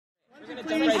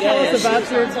us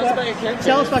about your characters.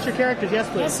 Tell us about your characters, yes,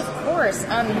 please. Yes, of course.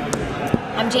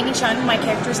 I'm Jamie Chung. My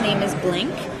character's name is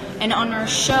Blink. And on our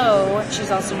show,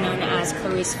 she's also known as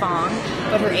Clarice Fong,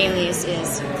 but her alias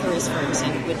is Clarice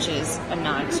Ferguson, which is a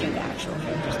nod to the actual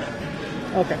character's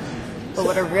name. Okay. But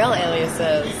what a real alias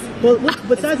is. Well,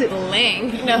 besides it,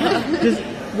 Blink. No.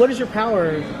 What is your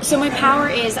power? So my power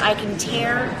is I can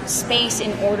tear space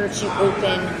in order to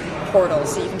open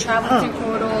portals. So you can travel through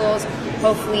portals.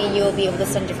 Hopefully you'll be able to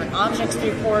send different objects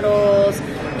through portals.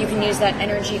 You can use that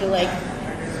energy to, like,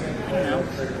 I don't know.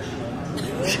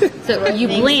 So you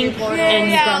blink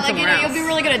and you've gone somewhere else. You'll be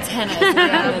really good at tennis.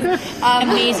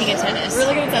 Amazing at tennis.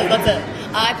 Really good at tennis. That's it.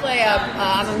 I play,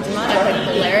 I'm Dumont. I play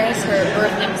Polaris. Her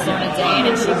birth name is Lorna, Dane,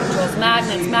 and she controls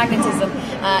magnets, magnetism,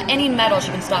 any metal.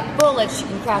 She can stop bullets. She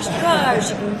can crash cars.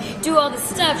 She can do all this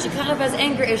stuff. She kind of has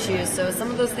anger issues, so some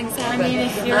of those things happen. I mean,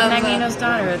 if you're Magneto's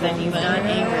daughter, then you've got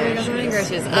anger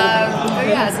issues. But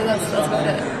yeah, so that's about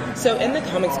it. So in the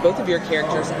comics, both of your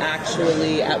characters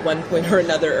actually, at one point or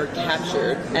another, are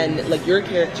captured, and like your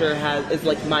character is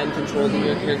like mind controlled, and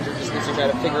your character just needs to try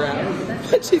to figure out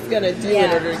what she's gonna do in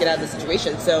order to get out of the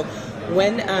situation. So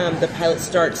when the pilot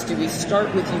starts, do we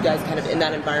start with you guys kind of in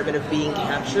that environment of being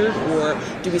captured, or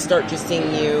do we start just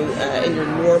seeing you in your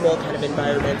normal kind of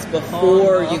environments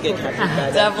before you get captured by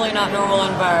them? Definitely not normal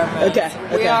environment. Okay.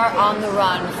 We are on the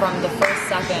run from the first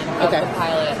second of the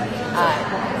pilot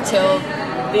till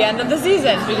the end of the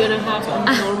season. Are you going to have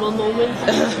normal moments?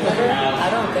 I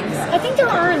don't think so. I think there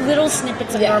are little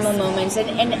snippets of normal moments,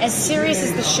 and as serious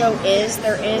as the show is,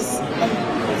 there is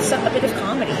a bit of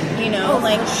comedy, you know?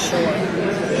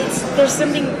 There's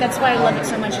something, that's why I love it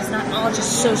so much. It's not all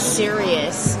just so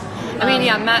serious. I mean,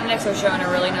 Matt Nixon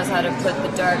showrunner really knows how to put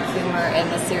the dark humor in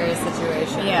the serious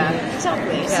situation. Yeah,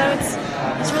 exactly. Yeah. So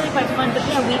it's really quite fun. But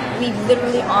yeah, we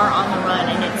literally are on the run,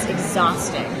 and it's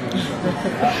exhausting.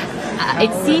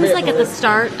 It seems like at the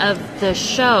start of the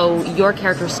show, your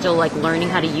character's still like learning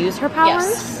how to use her powers.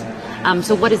 Yes.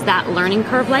 So what is that learning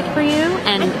curve like for you,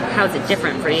 and how is it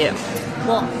different for you?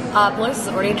 Well, Polaris is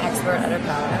already an expert at her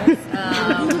powers.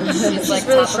 She's like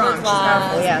really top strong. of her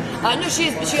class. She's powerful, yeah. No, she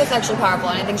is actually powerful,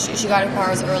 and I think she got her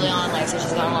powers early on in life, so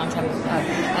she's got a long time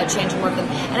change and work them.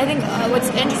 And I think what's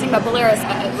interesting about Polaris,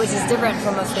 which is different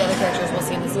from most of the other characters we'll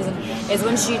see in the season, is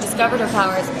when she discovered her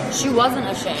powers, she wasn't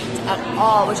ashamed at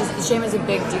all, which is, shame is a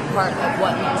big, deep part of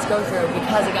what mutants go through,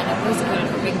 because, again, they're persecuted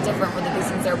for being different from the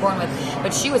things they're born with.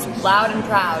 But she was loud and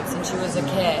proud since she was a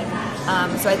kid.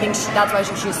 So I think that's why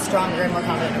she's stronger and more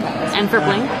confident in her powers. And for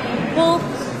Blink? Well,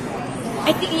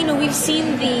 I think, we've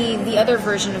seen the other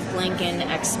version of Blink in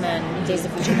X-Men Days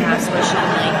of Future Past, where she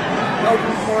can, like,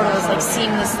 open portals, like,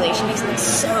 seamlessly. She makes it look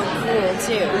so cool,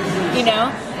 too,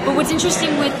 But what's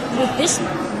interesting with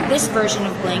this version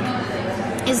of Blink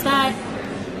is that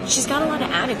she's got a lot of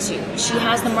attitude. She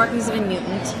has the markings of a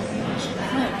mutant.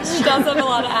 She does have a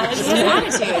lot of attitude. She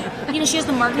has attitude. She has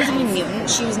the markings of a mutant.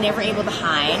 She was never able to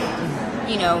hide,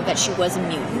 that she was a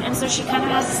mutant. And so she kind of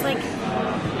has this, like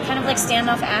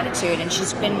standoff attitude, and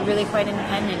she's been really quite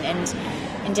independent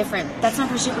and different. That's not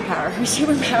her superpower. Her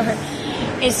superpower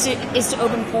is to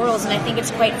open portals, and I think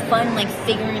it's quite fun, like,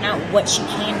 figuring out what she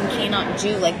can and cannot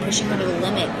do, like, pushing her to the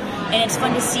limit. And it's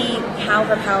fun to see how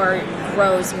her power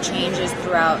grows and changes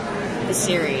throughout the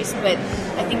series. But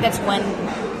I think that's one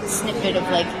snippet of,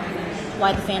 like,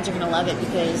 why the fans are going to love it,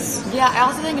 because... Yeah, I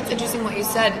also think it's interesting what you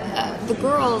said. The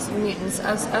girls, mutants,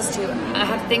 us two,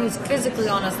 have things physically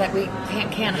on us that we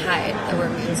can't hide that we're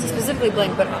mutants. Specifically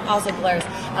Blink, but also Polaris.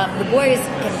 The boys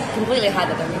can completely hide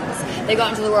that they're mutants. They go out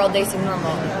into the world, they seem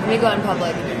normal. When we go out in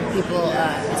public, people,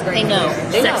 it's very They know.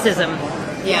 Sexism.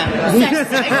 Yeah.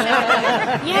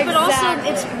 Yeah, but also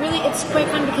it's quite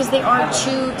fun because they are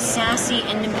two sassy,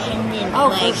 independent,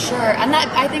 for sure. And that,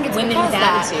 I think it's women because with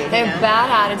attitude. They have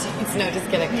bad attitudes. No, just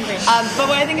kidding. But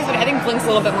what I think is, I think Blink's a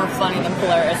little bit more funny than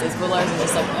Polaris is. Polaris is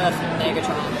just like,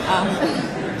 Megatron.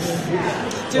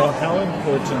 Well, how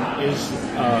important is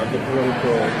the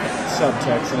political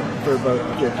subtext for both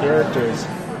your characters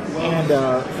and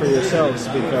for yourselves,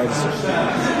 because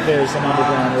there's an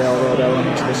Underground Railroad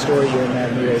element to the story. You're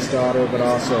Magneto's daughter, but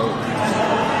also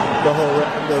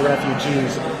the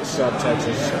refugees subtext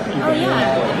is even more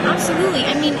important. Absolutely.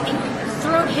 I mean,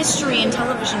 throughout history in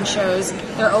television shows,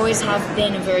 there always have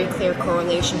been a very clear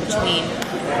correlation between,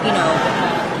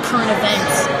 current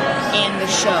events and the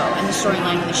show, and the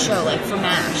storyline of the show, like for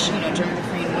MASH, during the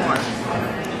Korean War.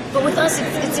 But with us,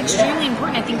 it's extremely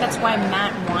important. I think that's why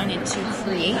Matt wanted to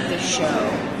create this show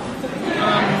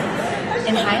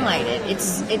and highlight it.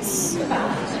 It's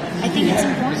I think it's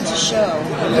important to show.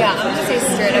 Yeah, I'm gonna say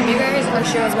straight up, you guys, our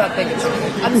show is about bigotry.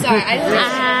 I'm sorry, I didn't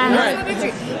it's about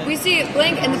bigotry. We see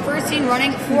Blink in the first scene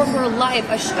running for her life.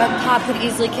 A cop could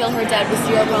easily kill her dead with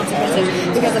zero consequences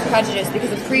because of prejudice,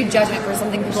 because of prejudgment for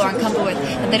something people aren't comfortable with,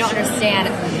 that they don't understand,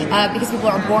 because people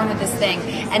are born with this thing.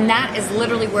 And that is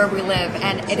literally where we live,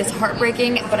 and it is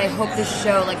heartbreaking, but I hope this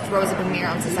show like throws up a mirror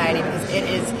on society, because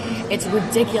it's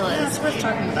ridiculous. It's worth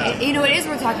talking about. You know, it is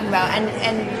worth talking about, and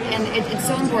it's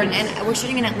so important. And we're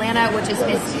shooting in Atlanta, which is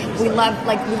we love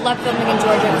filming in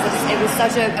Georgia because it was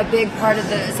such a big part of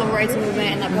the civil rights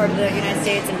movement and that part of the United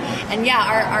States. And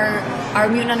yeah, our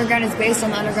Mutant Underground is based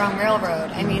on the Underground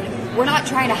Railroad. I mean, we're not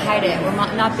trying to hide it. We're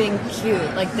not being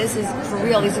cute. Like, this is for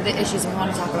real. These are the issues we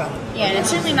want to talk about. Yeah, and it's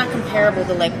certainly not comparable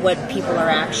to like what people are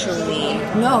actually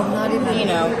not even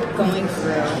going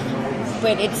through.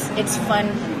 But it's fun.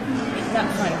 Not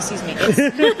fun, excuse me. It's,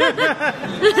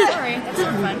 sorry, that's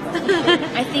not fun.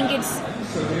 I think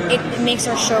it makes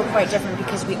our show quite different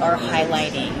because we are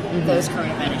highlighting those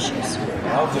current event issues.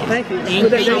 Thank you.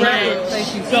 Thank you so much.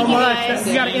 Thank you so much.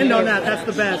 You got to end on that. That's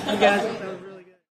the best. You guys.